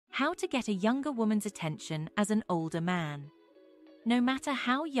How to get a younger woman's attention as an older man. No matter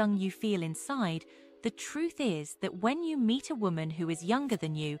how young you feel inside, the truth is that when you meet a woman who is younger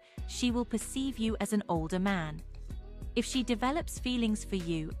than you, she will perceive you as an older man. If she develops feelings for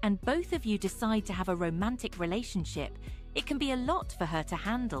you and both of you decide to have a romantic relationship, it can be a lot for her to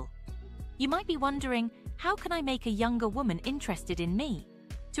handle. You might be wondering, how can I make a younger woman interested in me?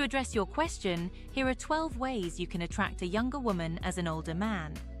 To address your question, here are 12 ways you can attract a younger woman as an older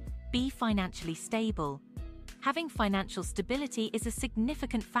man. Be financially stable. Having financial stability is a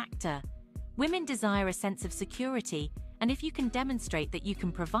significant factor. Women desire a sense of security, and if you can demonstrate that you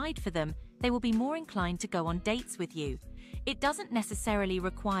can provide for them, they will be more inclined to go on dates with you. It doesn't necessarily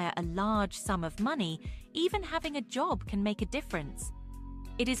require a large sum of money. Even having a job can make a difference.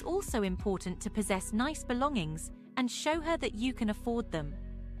 It is also important to possess nice belongings and show her that you can afford them.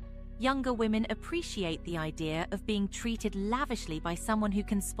 Younger women appreciate the idea of being treated lavishly by someone who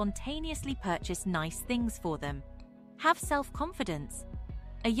can spontaneously purchase nice things for them. Have self-confidence.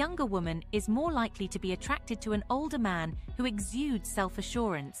 A younger woman is more likely to be attracted to an older man who exudes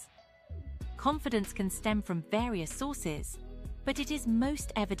self-assurance. Confidence can stem from various sources, but it is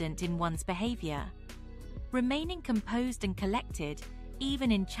most evident in one's behavior. Remaining composed and collected,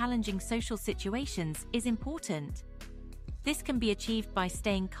 even in challenging social situations, is important. This can be achieved by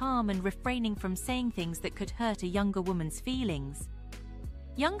staying calm and refraining from saying things that could hurt a younger woman's feelings.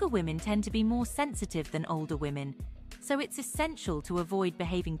 Younger women tend to be more sensitive than older women, so it's essential to avoid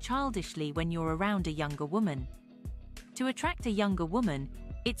behaving childishly when you're around a younger woman. To attract a younger woman,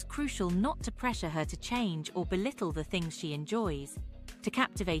 it's crucial not to pressure her to change or belittle the things she enjoys. To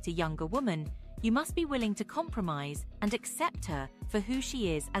captivate a younger woman, you must be willing to compromise and accept her for who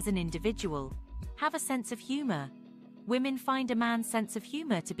she is as an individual. Have a sense of humor. Women find a man's sense of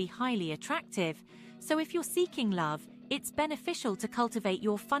humor to be highly attractive, so if you're seeking love, it's beneficial to cultivate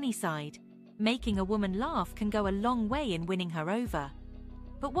your funny side. Making a woman laugh can go a long way in winning her over.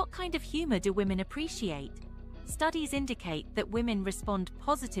 But what kind of humor do women appreciate? Studies indicate that women respond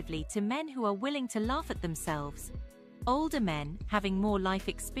positively to men who are willing to laugh at themselves. Older men, having more life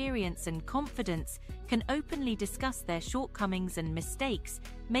experience and confidence, can openly discuss their shortcomings and mistakes,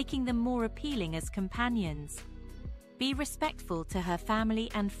 making them more appealing as companions. Be respectful to her family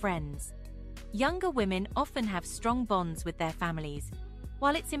and friends. Younger women often have strong bonds with their families.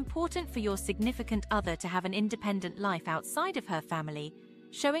 While it's important for your significant other to have an independent life outside of her family,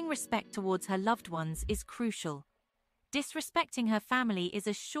 showing respect towards her loved ones is crucial. Disrespecting her family is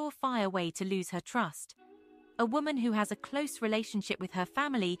a surefire way to lose her trust. A woman who has a close relationship with her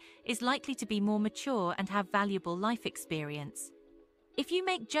family is likely to be more mature and have valuable life experience. If you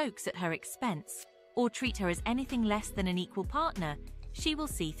make jokes at her expense, or treat her as anything less than an equal partner, she will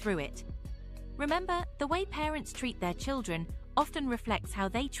see through it. Remember, the way parents treat their children often reflects how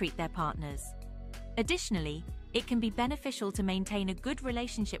they treat their partners. Additionally, it can be beneficial to maintain a good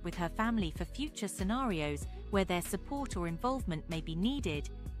relationship with her family for future scenarios where their support or involvement may be needed,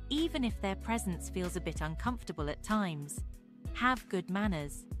 even if their presence feels a bit uncomfortable at times. Have good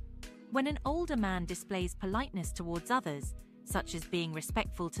manners. When an older man displays politeness towards others, such as being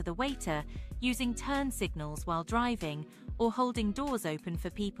respectful to the waiter, using turn signals while driving, or holding doors open for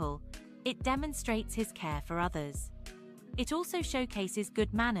people, it demonstrates his care for others. It also showcases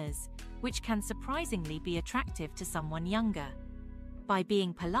good manners, which can surprisingly be attractive to someone younger. By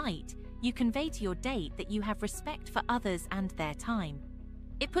being polite, you convey to your date that you have respect for others and their time.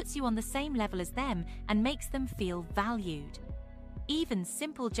 It puts you on the same level as them and makes them feel valued. Even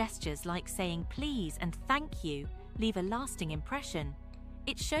simple gestures like saying please and thank you leave a lasting impression.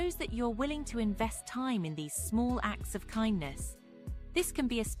 It shows that you're willing to invest time in these small acts of kindness. This can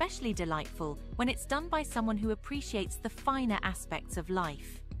be especially delightful when it's done by someone who appreciates the finer aspects of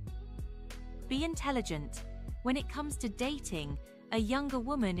life. Be intelligent. When it comes to dating, a younger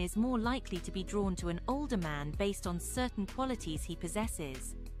woman is more likely to be drawn to an older man based on certain qualities he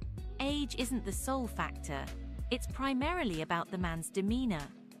possesses. Age isn't the sole factor. It's primarily about the man's demeanor.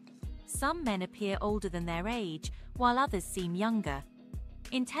 Some men appear older than their age, while others seem younger.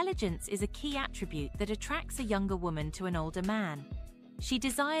 Intelligence is a key attribute that attracts a younger woman to an older man. She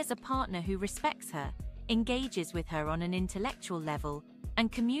desires a partner who respects her, engages with her on an intellectual level,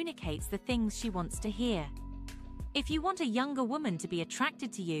 and communicates the things she wants to hear. If you want a younger woman to be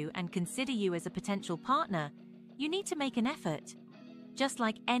attracted to you and consider you as a potential partner, you need to make an effort. Just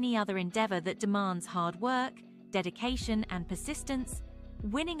like any other endeavor that demands hard work, dedication, and persistence,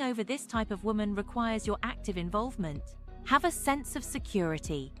 winning over this type of woman requires your active involvement. Have a sense of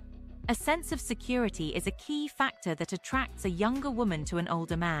security. A sense of security is a key factor that attracts a younger woman to an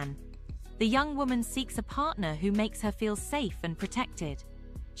older man. The young woman seeks a partner who makes her feel safe and protected.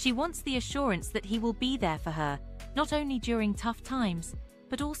 She wants the assurance that he will be there for her, not only during tough times,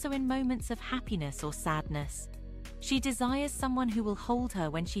 but also in moments of happiness or sadness. She desires someone who will hold her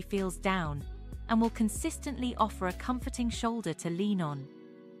when she feels down and will consistently offer a comforting shoulder to lean on.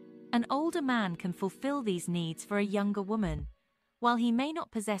 An older man can fulfill these needs for a younger woman. While he may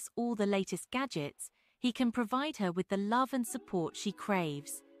not possess all the latest gadgets, he can provide her with the love and support she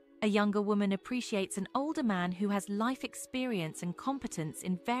craves. A younger woman appreciates an older man who has life experience and competence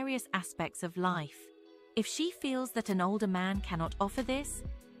in various aspects of life. If she feels that an older man cannot offer this,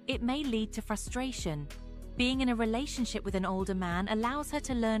 it may lead to frustration. Being in a relationship with an older man allows her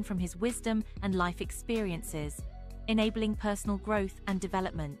to learn from his wisdom and life experiences, enabling personal growth and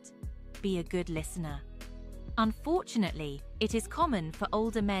development. Be a good listener. Unfortunately, it is common for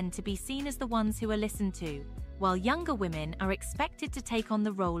older men to be seen as the ones who are listened to, while younger women are expected to take on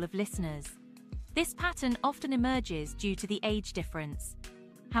the role of listeners. This pattern often emerges due to the age difference.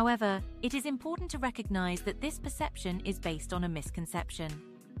 However, it is important to recognize that this perception is based on a misconception.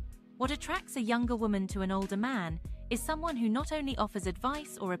 What attracts a younger woman to an older man is someone who not only offers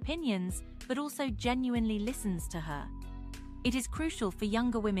advice or opinions, but also genuinely listens to her. It is crucial for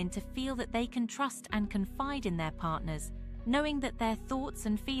younger women to feel that they can trust and confide in their partners, knowing that their thoughts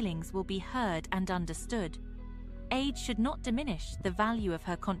and feelings will be heard and understood. Age should not diminish the value of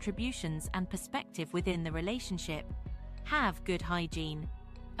her contributions and perspective within the relationship. Have good hygiene.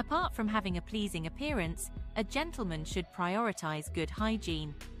 Apart from having a pleasing appearance, a gentleman should prioritize good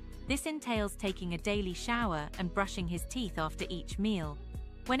hygiene. This entails taking a daily shower and brushing his teeth after each meal.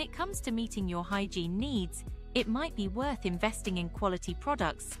 When it comes to meeting your hygiene needs, it might be worth investing in quality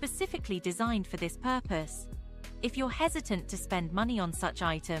products specifically designed for this purpose. If you're hesitant to spend money on such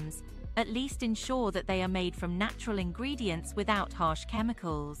items, at least ensure that they are made from natural ingredients without harsh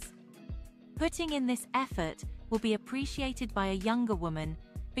chemicals. Putting in this effort will be appreciated by a younger woman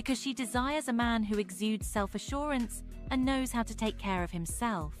because she desires a man who exudes self-assurance and knows how to take care of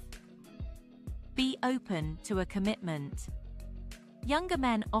himself. Be open to a commitment. Younger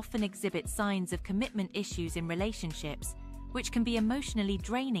men often exhibit signs of commitment issues in relationships, which can be emotionally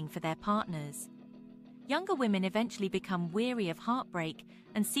draining for their partners. Younger women eventually become weary of heartbreak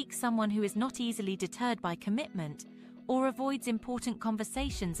and seek someone who is not easily deterred by commitment or avoids important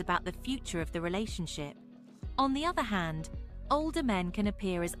conversations about the future of the relationship. On the other hand, older men can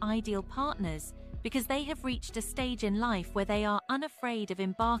appear as ideal partners because they have reached a stage in life where they are unafraid of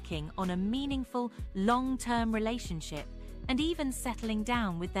embarking on a meaningful, long-term relationship and even settling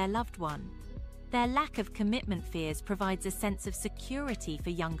down with their loved one. Their lack of commitment fears provides a sense of security for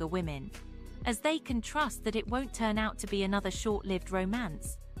younger women, as they can trust that it won't turn out to be another short-lived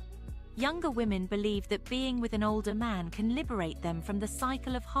romance. Younger women believe that being with an older man can liberate them from the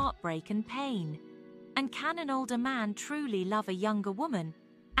cycle of heartbreak and pain. And can an older man truly love a younger woman?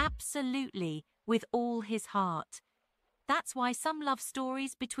 Absolutely, with all his heart. That's why some love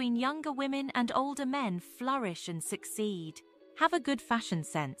stories between younger women and older men flourish and succeed. Have a good fashion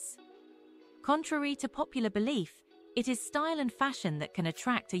sense. Contrary to popular belief, it is style and fashion that can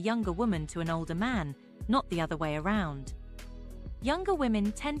attract a younger woman to an older man, not the other way around. Younger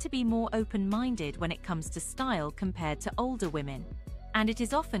women tend to be more open-minded when it comes to style compared to older women, and it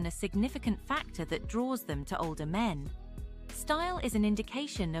is often a significant factor that draws them to older men. Style is an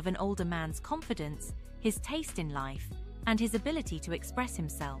indication of an older man's confidence, his taste in life, and his ability to express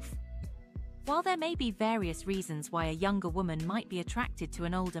himself. While there may be various reasons why a younger woman might be attracted to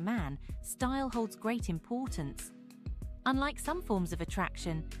an older man, style holds great importance. Unlike some forms of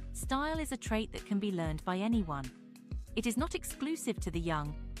attraction, style is a trait that can be learned by anyone. It is not exclusive to the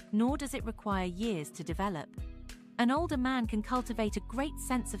young, nor does it require years to develop. An older man can cultivate a great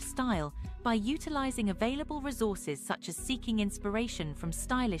sense of style by utilizing available resources such as seeking inspiration from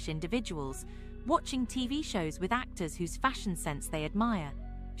stylish individuals, watching TV shows with actors whose fashion sense they admire,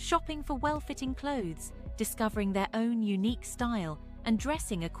 shopping for well-fitting clothes, discovering their own unique style, and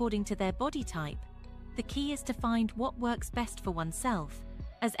dressing according to their body type. The key is to find what works best for oneself,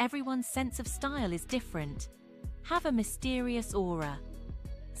 as everyone's sense of style is different. Have a mysterious aura.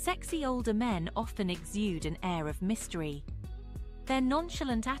 Sexy older men often exude an air of mystery. Their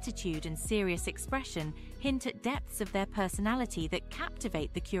nonchalant attitude and serious expression hint at depths of their personality that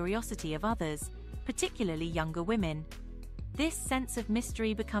captivate the curiosity of others, particularly younger women. This sense of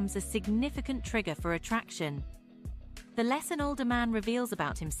mystery becomes a significant trigger for attraction. The less an older man reveals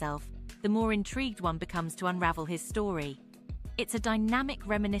about himself, the more intrigued one becomes to unravel his story. It's a dynamic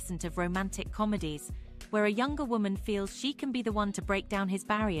reminiscent of romantic comedies, where a younger woman feels she can be the one to break down his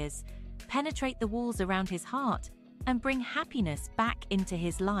barriers, penetrate the walls around his heart, and bring happiness back into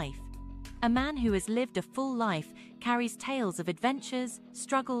his life. A man who has lived a full life carries tales of adventures,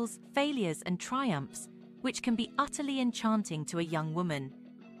 struggles, failures, and triumphs, which can be utterly enchanting to a young woman.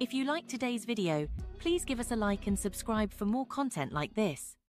 If you liked today's video, please give us a like and subscribe for more content like this.